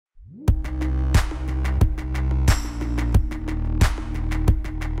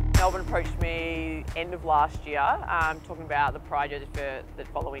approached me end of last year, talking about the Pride jersey for the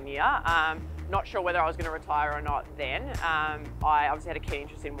following year. Not sure whether I was going to retire or not then. I obviously had a keen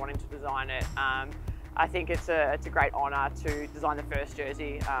interest in wanting to design it. I think it's a great honour to design the first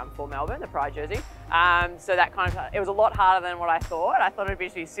jersey for Melbourne, the Pride jersey. So that it was a lot harder than what I thought. I thought it'd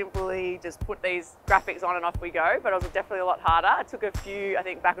be simply just put these graphics on and off we go, but it was definitely a lot harder. It took a few, I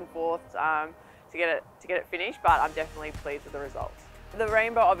think, back and forth to get it finished, but I'm definitely pleased with the results. The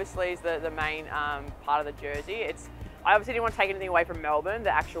rainbow obviously is the main part of the jersey. I obviously didn't want to take anything away from Melbourne, the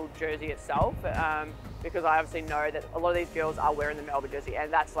actual jersey itself, because I obviously know that a lot of these girls are wearing the Melbourne jersey,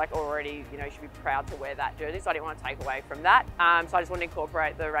 and that's like already, you should be proud to wear that jersey, so I didn't want to take away from that. So I just wanted to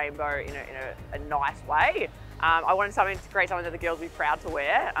incorporate the rainbow in a nice way. I wanted to create something that the girls would be proud to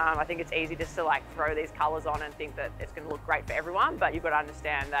wear. I think it's easy just to throw these colours on and think that it's going to look great for everyone, but you've got to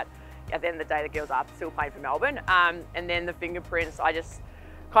understand that at the end of the day, the girls are still playing for Melbourne. And then the fingerprints, I just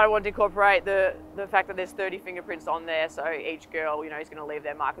kind of wanted to incorporate the fact that there's 30 fingerprints on there, so each girl, is going to leave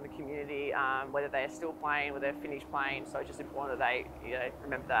their mark in the community, whether they're still playing, whether they're finished playing. So it's just important that they,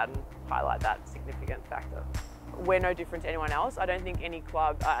 remember that and highlight that significant factor. We're no different to anyone else. I don't think any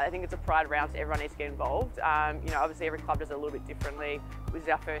club, I think it's a pride round, so everyone needs to get involved. Obviously every club does it a little bit differently. This is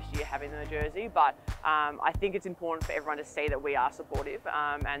our first year having the jersey, but I think it's important for everyone to see that we are supportive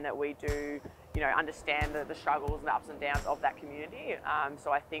and that we do, understand the struggles and the ups and downs of that community.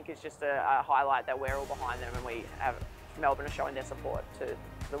 So I think it's just a highlight that we're all behind them and we have Melbourne are showing their support to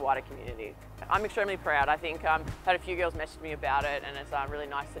the wider community. I'm extremely proud. I think I've had a few girls message me about it, and it's really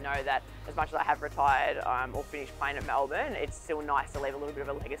nice to know that as much as I have retired or finished playing at Melbourne, it's still nice to leave a little bit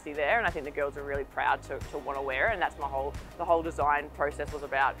of a legacy there, and I think the girls are really proud to want to wear it, and that's the whole design process was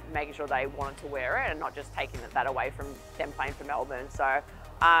about making sure they wanted to wear it and not just taking that away from them playing for Melbourne. So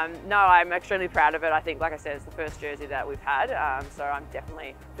no, I'm extremely proud of it. I think, like I said, it's the first jersey that we've had, so I'm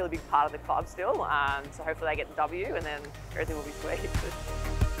definitely feel a big part of the club still. So hopefully they get the W and then everything will be sweet.